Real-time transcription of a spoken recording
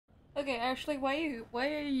Okay, Ashley, why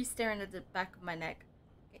are you staring at the back of my neck?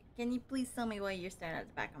 Can you please tell me why you're staring at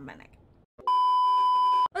the back of my neck?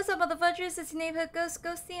 What's up, motherfuckers? It's your neighborhood ghost,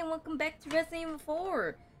 Ghosty, and welcome back to Resident Evil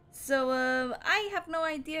 4. So, I have no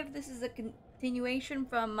idea if this is a continuation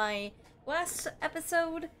from my last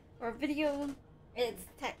episode or video. It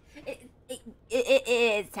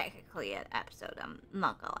is technically an episode, I'm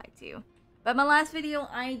not gonna lie to you. But my last video,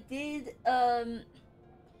 I did,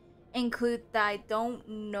 include that I don't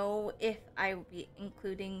know if I will be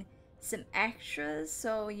including some extras,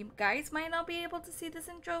 so you guys might not be able to see this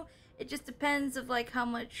intro. It just depends of like how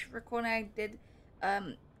much recording I did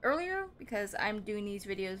earlier, because I'm doing these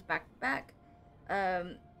videos back to back.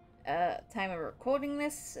 Time of recording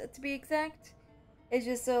this, to be exact. It's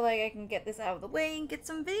just so like I can get this out of the way and get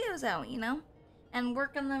some videos out, you know, and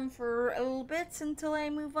work on them for a little bit until I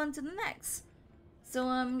move on to the next. So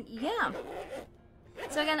yeah.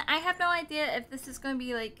 So again, I have no idea if this is going to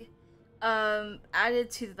be like added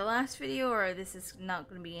to the last video or this is not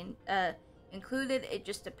going to be included. It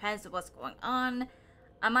just depends on what's going on.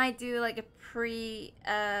 I might do like a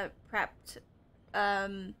prepped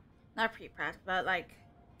not pre-prepped, but like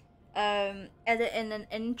edit in an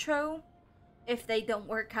intro if they don't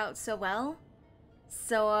work out so well.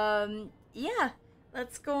 So yeah,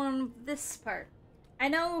 let's go on this part. I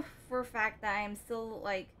know for a fact that I'm still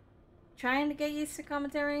like trying to get used to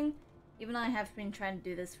commentating, even though I have been trying to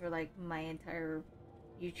do this for like my entire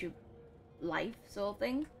YouTube life sort of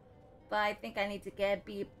thing. But I think I need to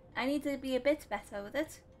be a bit better with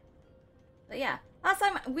it. But yeah, last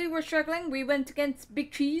time we were struggling, we went against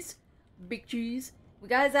Big Cheese. We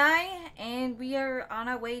got his eye, and we are on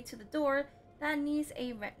our way to the door that needs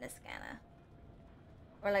a retina scanner.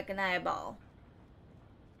 Or like an eyeball.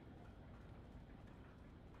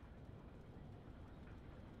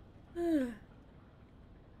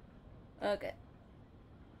 Okay.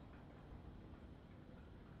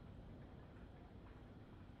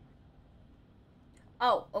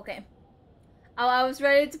 Oh, okay. Oh, I was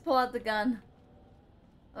ready to pull out the gun.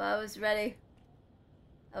 Oh, I was ready.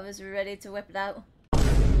 I was ready to whip it out.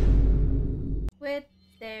 Would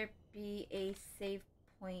there be a save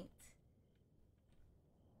point?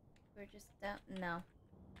 We're just down. No.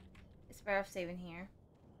 It's better off saving here.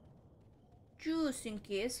 Just in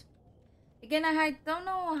case. Again, I don't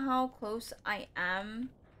know how close I am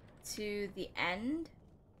to the end,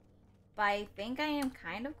 but I think I am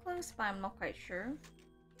kind of close, but I'm not quite sure.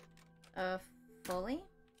 Fully.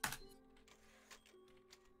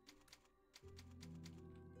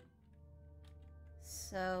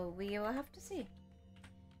 So we will have to see.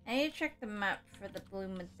 I need to check the map for the blue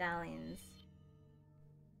medallions.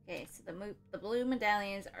 Okay, so the blue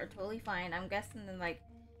medallions are totally fine. I'm guessing they're like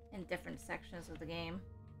in different sections of the game.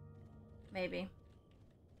 Maybe.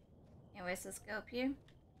 Anyways, let's go up here.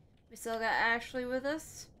 We still got Ashley with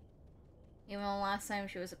us. Even though last time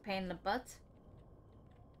she was a pain in the butt.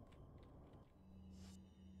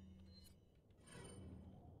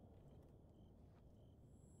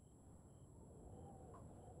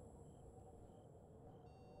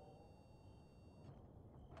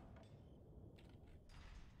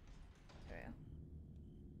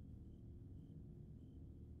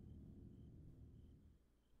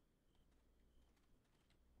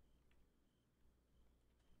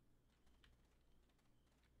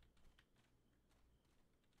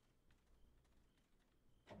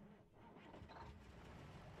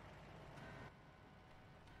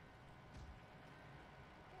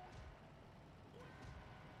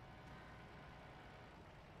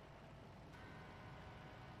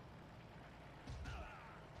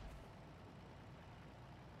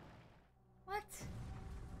 What?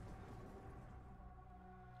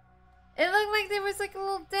 It looked like there was like a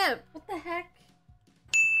little dip. What the heck?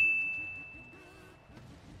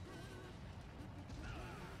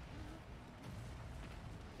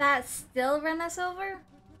 That still ran us over?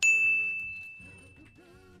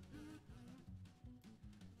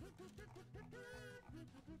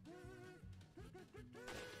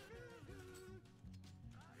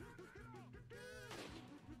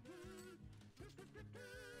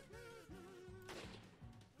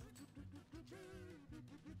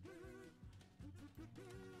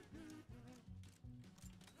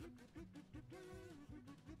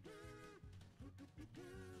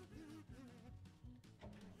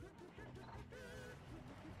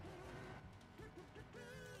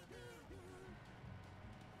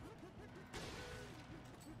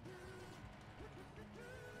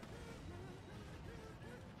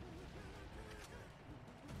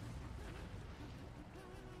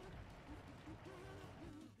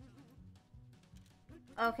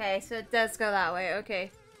 Okay, so it does go that way.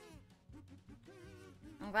 Okay.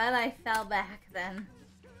 I'm glad I fell back then.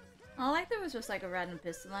 I like there was just like a random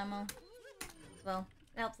pistol ammo. Well,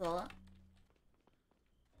 it helps a lot.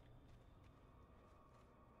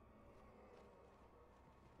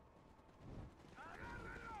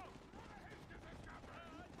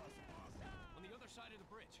 On the other side of the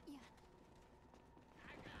bridge. Yeah.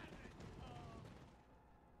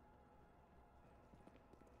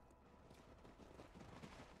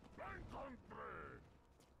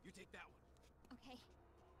 You take that one. Okay.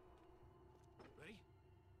 Ready?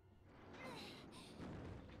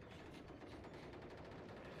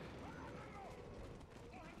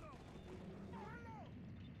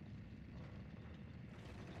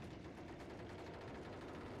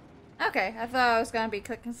 Okay, I thought I was gonna be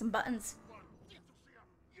clicking some buttons.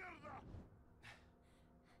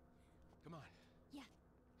 Come on. Yeah.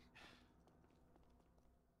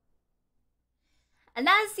 And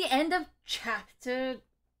that's the end of chapter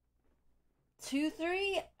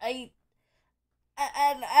 2-3. I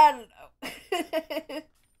don't know.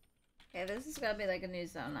 Okay, this is gonna be like a new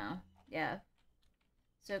zone now. Yeah.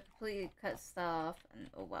 So completely cut stuff and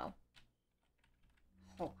oh wow.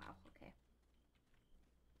 Oh wow, okay.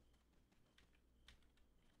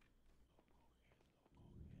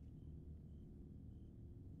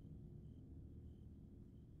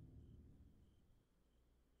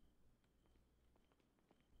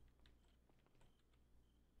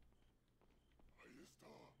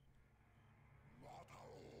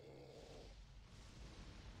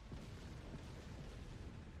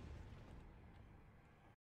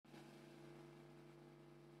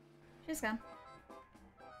 She's gone.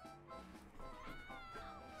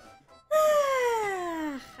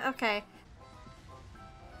 Okay.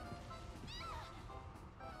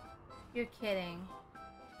 You're kidding.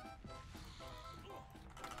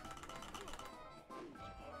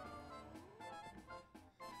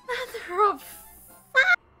 Mother of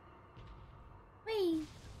fuck! Wait.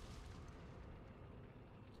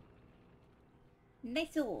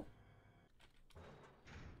 Little.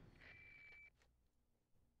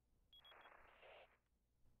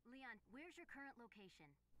 Leon, where's your current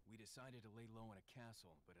location? We decided to lay low in a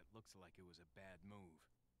castle, but it looks like it was a bad move.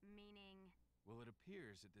 Meaning... Well, it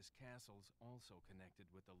appears that this castle's also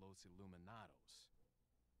connected with the Los Illuminados.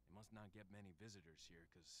 They must not get many visitors here,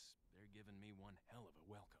 because they're giving me one hell of a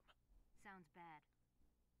welcome. Sounds bad.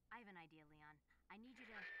 I have an idea, Leon. I need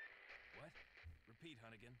you to... What? Repeat,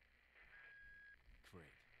 Hunnigan.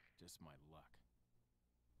 Great. Just my luck.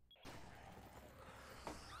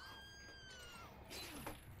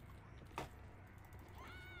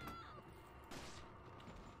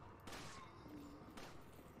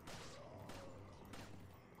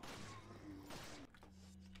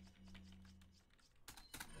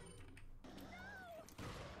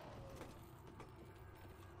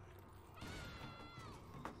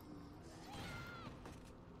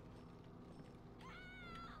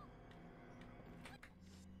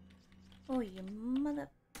 Oh, you mother...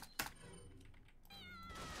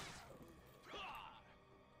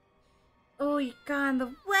 Oh, you got in the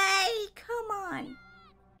way! Come on!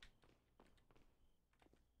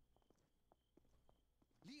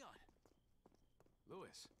 Leon!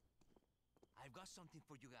 Louis. I've got something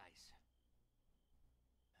for you guys.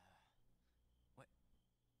 What?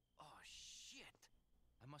 Oh, shit!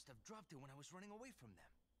 I must have dropped it when I was running away from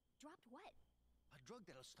them. Dropped what? A drug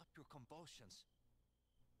that'll stop your convulsions.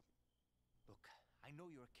 Look, I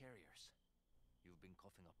know you're carriers. You've been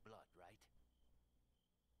coughing up blood, right?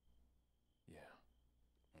 Yeah.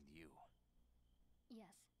 And you.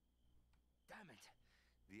 Yes. Damn it!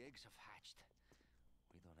 The eggs have hatched.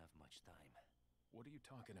 We don't have much time. What are you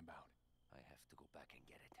talking about? I have to go back and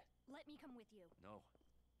get it. Let me come with you. No,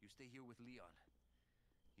 you stay here with Leon.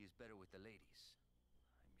 He's better with the ladies.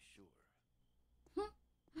 I'm sure.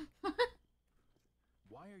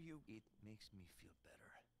 Why are you... It makes me feel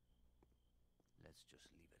better. Let's just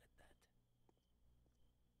leave it at that.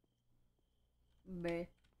 Meh.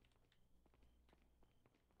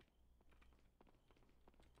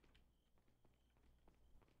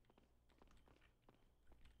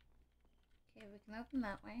 Okay, we can open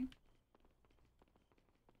that way.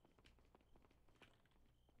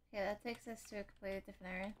 Yeah, that takes us to a completely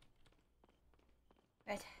different area.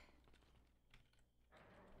 Right.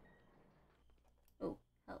 Oh,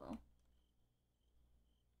 hello.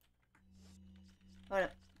 Hold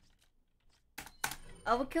up.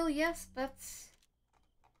 Overkill, yes, but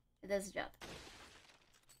it does the job.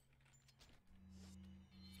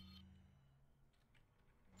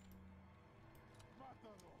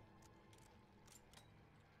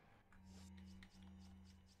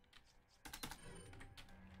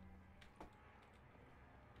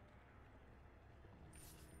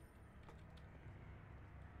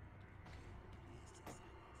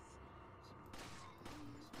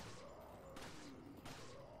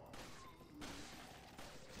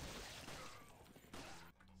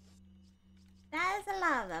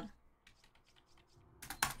 lot of them.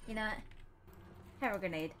 You know what? Have a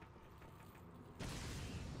grenade.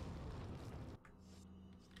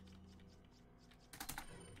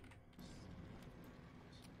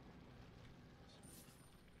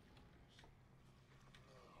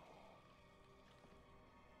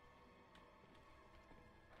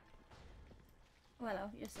 Oh,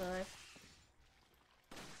 hello, you're still alive.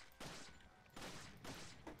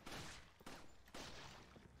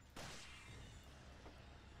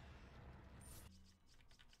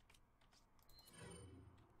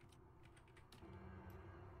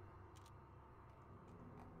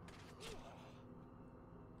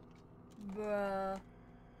 Bruh.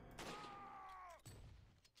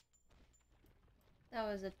 That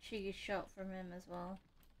was a cheeky shot from him as well.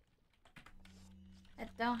 I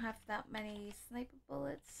don't have that many sniper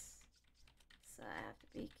bullets, so I have to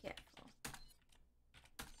be careful.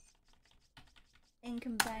 And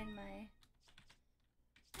combine my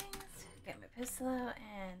things, get my pistol out,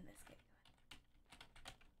 and let's get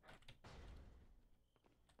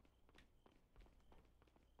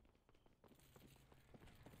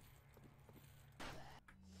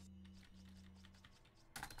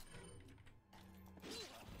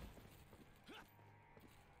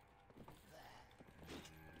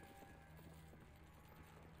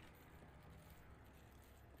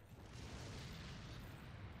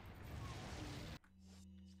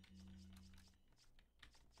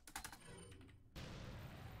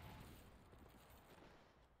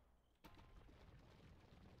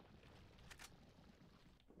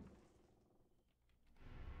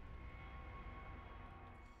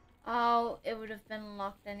Oh, it would have been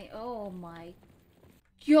locked any. Oh my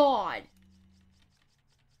god!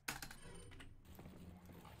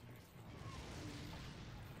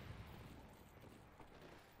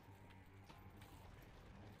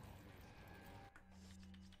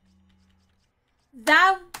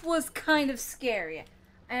 That was kind of scary.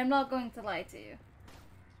 I am not going to lie to you.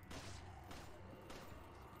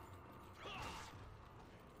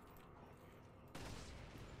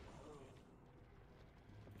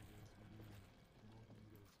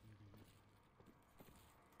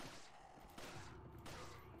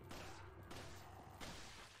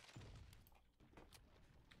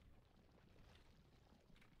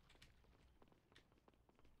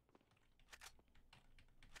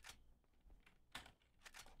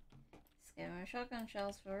 Just gave me shotgun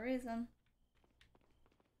shells for a reason.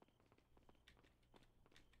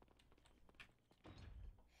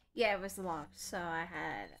 Yeah, it was locked, so I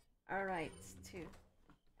had a right to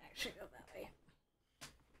actually go that way.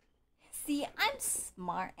 See, I'm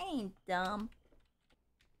smart. I ain't dumb.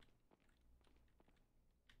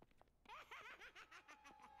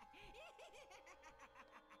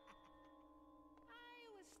 I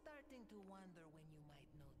was starting to wonder when you might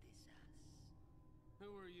notice us.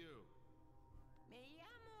 Who are you? Me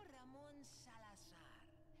llamo Ramon Salazar,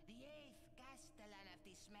 the 8th Castellan of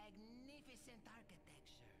this magnificent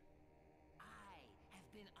architecture. I have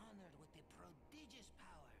been honored with the prodigious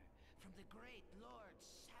power from the great Lord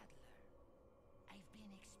Sadler. I've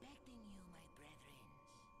been expecting you, my brethrens.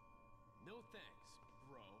 No thanks,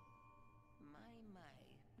 bro. My,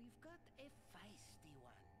 we've got a feisty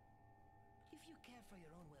one. If you care for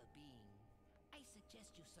your own well-being, I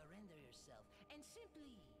suggest you surrender yourself and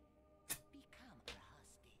simply become our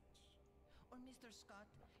hostage. Or Mr. Scott,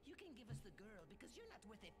 you can give us the girl because you're not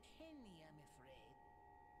worth a penny, I'm afraid.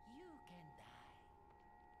 You can die.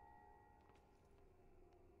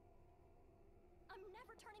 I'm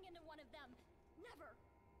never turning into one of them. Never.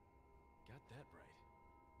 Got that right.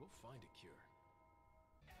 We'll find a cure.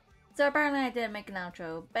 So apparently I didn't make an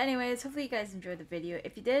outro. But anyways, hopefully you guys enjoyed the video.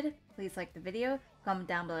 If you did, please like the video. Comment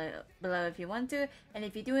down below if you want to. And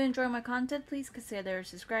if you do enjoy my content, please consider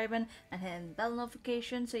subscribing and hitting the bell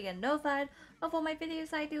notification so you get notified of all my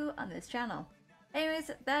videos I do on this channel.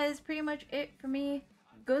 Anyways, that is pretty much it for me.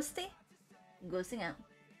 Ghosty, ghosting out.